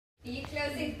Are you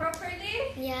closing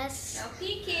properly? Yes. No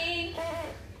peeking.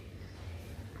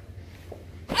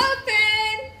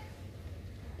 Open!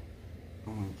 Oh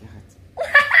my god.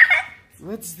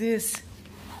 What's this?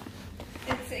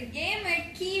 It's a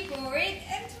gamer keyboard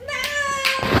and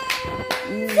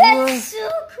mouse! That's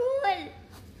so cool!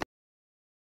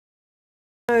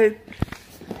 What?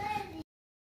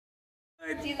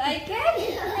 Do you like it?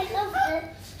 I love it.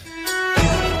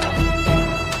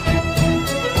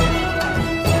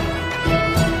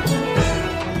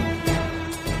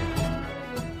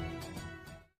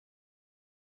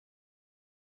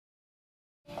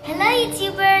 Hello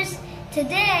YouTubers!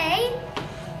 Today,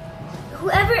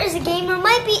 whoever is a gamer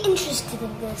might be interested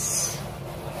in this.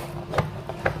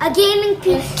 A gaming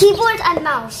keyboard and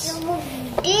mouse.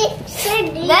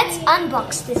 Let's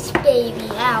unbox this baby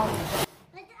out.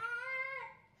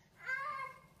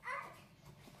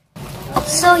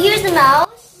 So here's the mouse.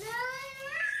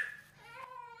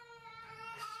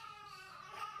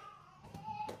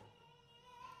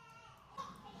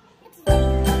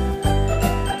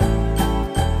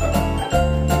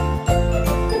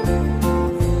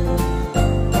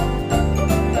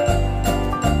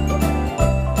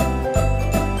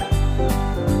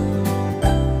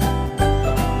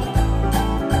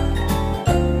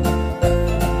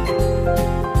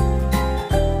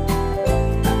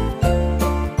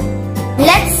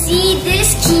 Let's see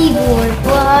this keyboard,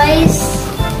 boys.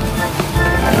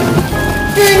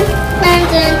 Dun, dun,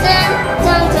 dun, dun,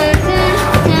 dun, dun,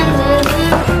 dun, dun,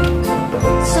 dun.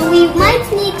 So we might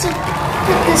need to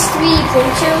put this 3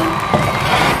 printer.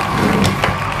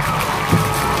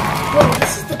 Whoa,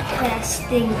 this is the best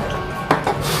thing.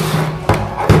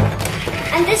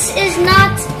 And this is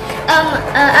not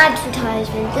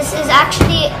advertisement. This is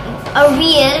actually a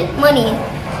real money,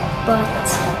 but.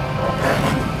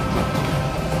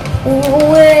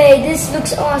 Wait, this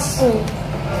looks awesome.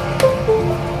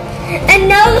 And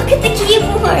now look at the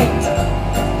keyboard.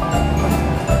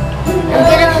 I'm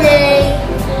gonna play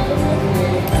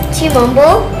Team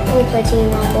Mumble. We'll play Team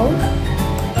Mumble.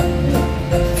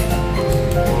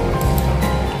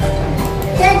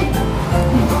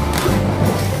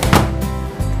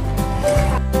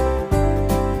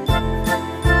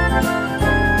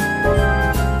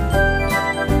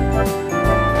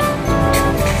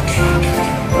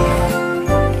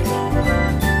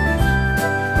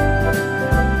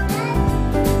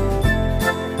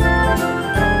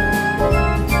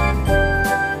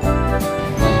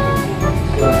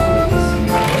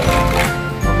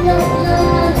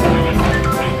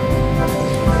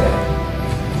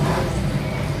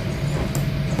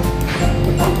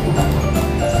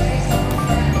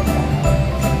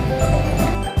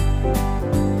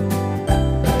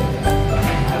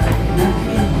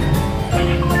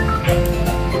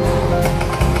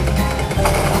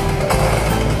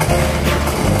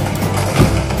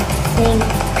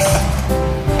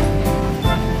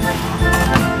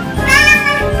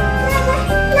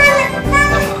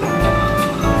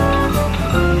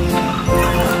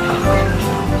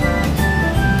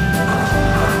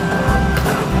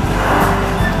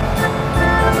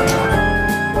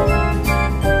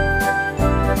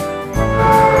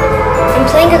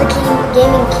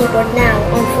 Gaming keyboard now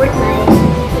on Fortnite.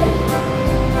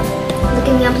 Look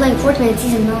at me, I'm playing Fortnite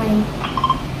Season 9.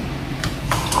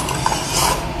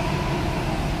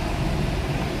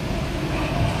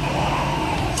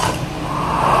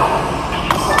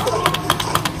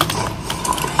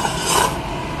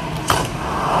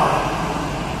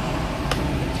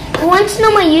 Who wants to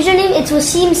know my username? It's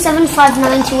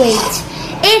Waseem75928.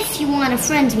 If you want to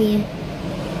friend me.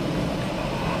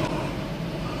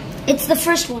 It's the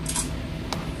first one.